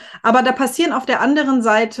Aspekten. Aber da passieren auf der anderen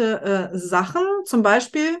Seite Sachen, zum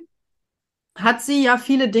Beispiel hat sie ja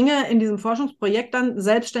viele Dinge in diesem Forschungsprojekt dann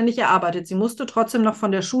selbstständig erarbeitet. Sie musste trotzdem noch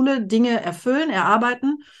von der Schule Dinge erfüllen,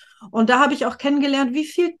 erarbeiten. Und da habe ich auch kennengelernt, wie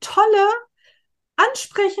viel tolle,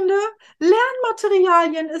 ansprechende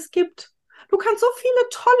Lernmaterialien es gibt. Du kannst so viele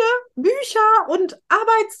tolle Bücher und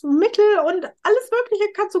Arbeitsmittel und alles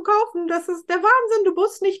Mögliche kannst du kaufen. Das ist der Wahnsinn. Du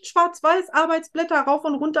musst nicht schwarz-weiß Arbeitsblätter rauf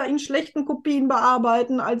und runter in schlechten Kopien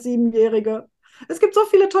bearbeiten als Siebenjährige. Es gibt so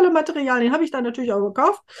viele tolle Materialien, habe ich dann natürlich auch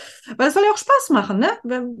gekauft, weil es soll ja auch Spaß machen, ne?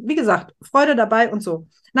 Wie gesagt, Freude dabei und so.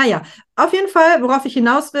 Naja, auf jeden Fall, worauf ich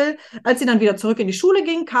hinaus will, als sie dann wieder zurück in die Schule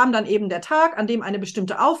ging, kam dann eben der Tag, an dem eine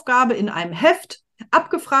bestimmte Aufgabe in einem Heft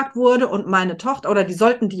abgefragt wurde und meine Tochter, oder die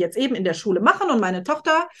sollten die jetzt eben in der Schule machen und meine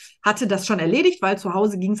Tochter hatte das schon erledigt, weil zu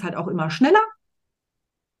Hause ging es halt auch immer schneller.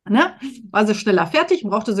 Ne? War sie schneller fertig,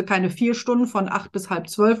 brauchte sie keine 4 Stunden von 8 bis halb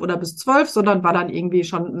 12 oder bis 12, sondern war dann irgendwie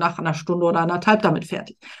schon nach einer Stunde oder anderthalb damit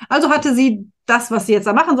fertig. Also hatte sie das, was sie jetzt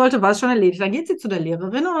da machen sollte, war es schon erledigt. Dann geht sie zu der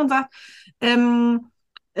Lehrerin und sagt,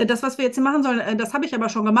 das, was wir jetzt hier machen sollen, das habe ich aber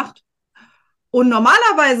schon gemacht. Und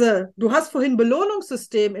normalerweise, du hast vorhin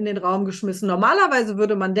Belohnungssystem in den Raum geschmissen. Normalerweise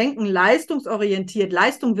würde man denken, leistungsorientiert,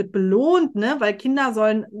 Leistung wird belohnt, ne, weil Kinder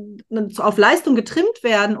sollen auf Leistung getrimmt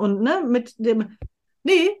werden und ne, mit dem,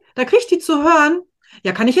 nee, da kriegt die zu hören,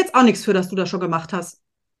 ja, kann ich jetzt auch nichts für, dass du das schon gemacht hast.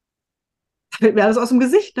 Da fällt mir alles aus dem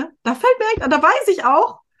Gesicht, ne? Da fällt mir echt, da weiß ich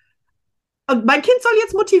auch. Und mein Kind soll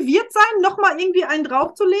jetzt motiviert sein, nochmal irgendwie einen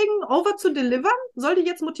draufzulegen, over zu delivern? Soll die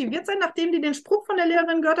jetzt motiviert sein, nachdem die den Spruch von der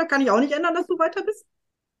Lehrerin gehört hat? Kann ich auch nicht ändern, dass du weiter bist?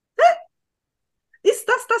 Ist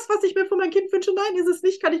das das, was ich mir von meinem Kind wünsche? Nein, ist es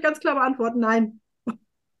nicht, kann ich ganz klar beantworten. Nein.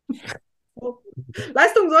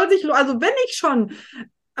 Leistung soll sich, also wenn ich schon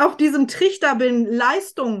auf diesem Trichter bin,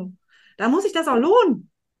 Leistung, dann muss ich das auch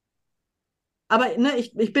lohnen. Aber ne,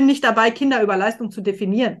 ich bin nicht dabei, Kinder über Leistung zu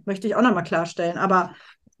definieren, möchte ich auch nochmal klarstellen. Aber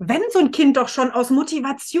wenn so ein Kind doch schon aus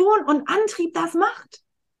Motivation und Antrieb das macht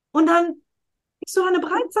und dann ist so eine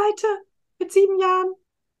Breitseite mit 7 Jahren,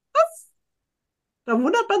 da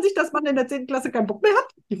wundert man sich, dass man in der 10. Klasse keinen Bock mehr hat.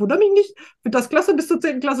 Ich wundere mich nicht. Ich finde das klasse, bis zur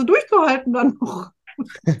 10. Klasse durchzuhalten dann noch.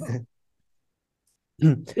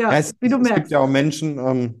 Ja, Ja, wie du es gibt merkst. ja auch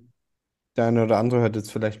Menschen, der eine oder andere hört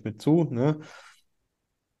jetzt vielleicht mit zu, ne?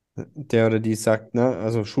 Der oder die sagt, ne,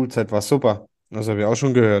 also Schulzeit war super. Das habe ich auch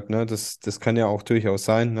schon gehört, ne? Das kann ja auch durchaus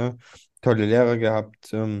sein, ne? Tolle Lehrer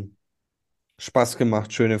gehabt, Spaß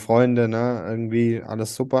gemacht, schöne Freunde, ne? Irgendwie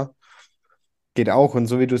alles super. Geht auch. Und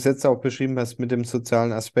so wie du es jetzt auch beschrieben hast mit dem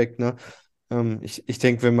sozialen Aspekt, ne? Ich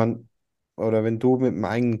denke, wenn man oder wenn du mit dem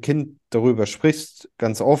eigenen Kind darüber sprichst,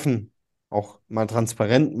 ganz offen, auch mal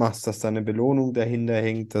transparent machst, dass da eine Belohnung dahinter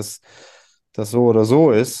hängt, dass das so oder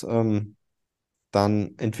so ist,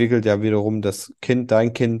 dann entwickelt ja wiederum das Kind,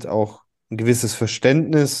 dein Kind, auch ein gewisses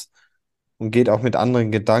Verständnis und geht auch mit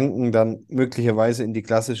anderen Gedanken dann möglicherweise in die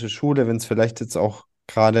klassische Schule, wenn es vielleicht jetzt auch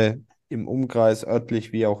gerade im Umkreis,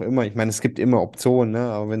 örtlich, wie auch immer. Ich meine, es gibt immer Optionen,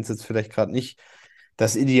 ne? Aber wenn es jetzt vielleicht gerade nicht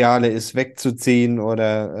das Ideale ist, wegzuziehen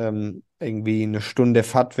oder irgendwie eine Stunde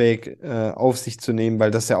Fahrtweg auf sich zu nehmen,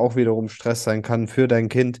 weil das ja auch wiederum Stress sein kann für dein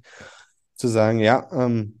Kind, zu sagen, ja,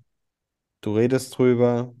 du redest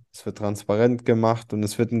drüber, es wird transparent gemacht und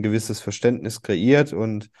es wird ein gewisses Verständnis kreiert.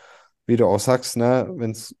 Und wie du auch sagst, ne,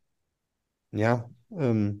 wenn es ja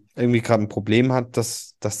irgendwie gerade ein Problem hat,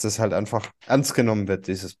 dass das halt einfach ernst genommen wird,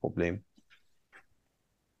 dieses Problem.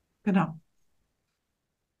 Genau.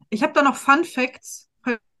 Ich habe da noch Fun Facts,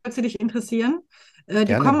 falls sie dich interessieren. Die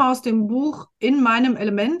kommen Gerne. aus dem Buch In meinem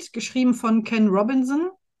Element, geschrieben von Ken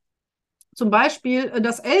Robinson. Zum Beispiel,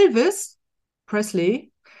 dass Elvis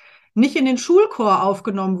Presley nicht in den Schulchor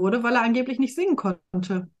aufgenommen wurde, weil er angeblich nicht singen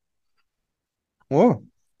konnte. Oh,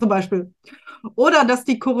 Zum Beispiel. Oder dass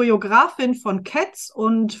die Choreografin von Cats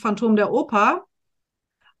und Phantom der Oper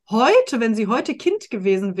heute, wenn sie heute Kind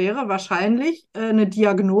gewesen wäre, wahrscheinlich eine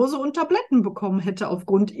Diagnose und Tabletten bekommen hätte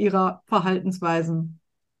aufgrund ihrer Verhaltensweisen.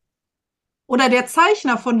 Oder der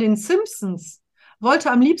Zeichner von den Simpsons wollte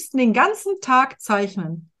am liebsten den ganzen Tag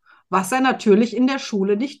zeichnen, was er natürlich in der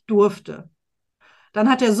Schule nicht durfte. Dann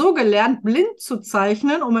hat er so gelernt, blind zu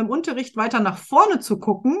zeichnen, um im Unterricht weiter nach vorne zu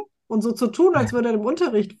gucken und so zu tun, als würde er dem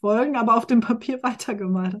Unterricht folgen, aber auf dem Papier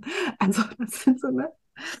weitergemalt. Also, das sind so, ne?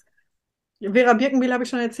 Vera Birkenbiel habe ich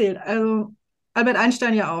schon erzählt. Also, Albert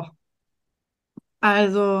Einstein ja auch.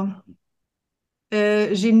 Also,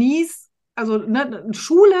 Genies, also ne,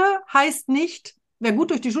 Schule heißt nicht, wer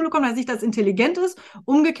gut durch die Schule kommt, heißt nicht, dass er intelligent ist.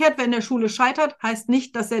 Umgekehrt, wer in der Schule scheitert, heißt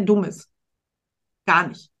nicht, dass er dumm ist. Gar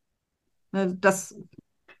nicht. Ne, das ist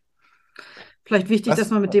vielleicht wichtig, dass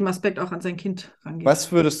was, man mit dem Aspekt auch an sein Kind rangeht.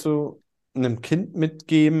 was würdest du einem Kind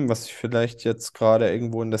mitgeben, was sich vielleicht jetzt gerade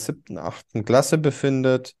irgendwo in der 7., 8. Klasse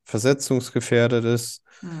befindet, versetzungsgefährdet ist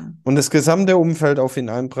Hm. und das gesamte Umfeld auf ihn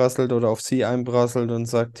einprasselt oder auf sie einprasselt und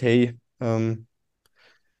sagt, hey, nimm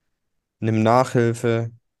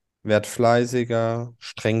Nachhilfe, werd fleißiger,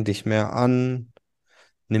 streng dich mehr an,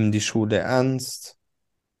 nimm die Schule ernst.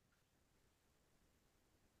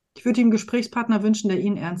 Ich würde ihm einen Gesprächspartner wünschen, der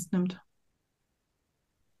ihn ernst nimmt.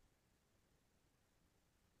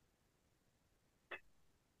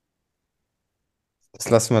 Das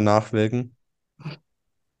lassen wir nachwirken.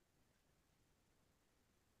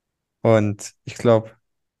 Und ich glaube,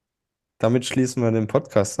 damit schließen wir den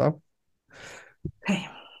Podcast ab. Hey,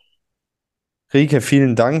 Rike,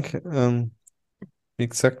 vielen Dank. Wie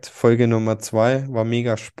gesagt, Folge Nummer 2 war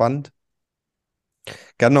mega spannend.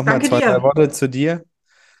 Gern noch mal danke 2, 3 dir. Worte zu dir,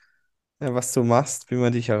 was du machst, wie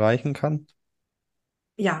man dich erreichen kann.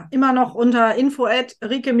 Ja, immer noch unter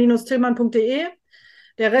info@rike-tillmann.de.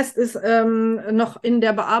 Der Rest ist noch in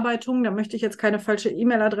der Bearbeitung. Da möchte ich jetzt keine falsche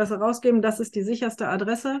E-Mail-Adresse rausgeben. Das ist die sicherste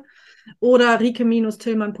Adresse. Oder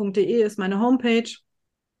rike-tillmann.de ist meine Homepage.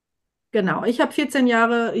 Genau. Ich habe 14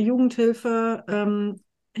 Jahre Jugendhilfe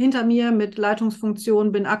hinter mir mit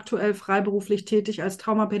Leitungsfunktion, bin aktuell freiberuflich tätig als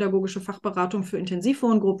traumapädagogische Fachberatung für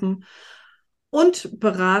Intensivwohngruppen und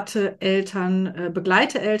berate Eltern,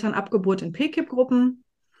 begleite Eltern ab Geburt in PKIP-Gruppen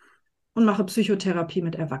und mache Psychotherapie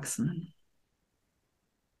mit Erwachsenen.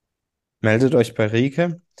 Meldet euch bei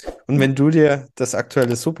Rike. Und Ja. wenn du dir das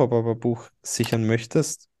aktuelle Superpapa-Buch sichern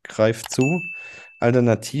möchtest, greif zu.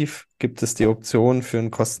 Alternativ gibt es die Option für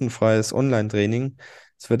ein kostenfreies Online-Training.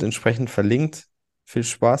 Es wird entsprechend verlinkt. Viel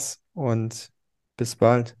Spaß und bis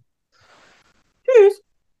bald.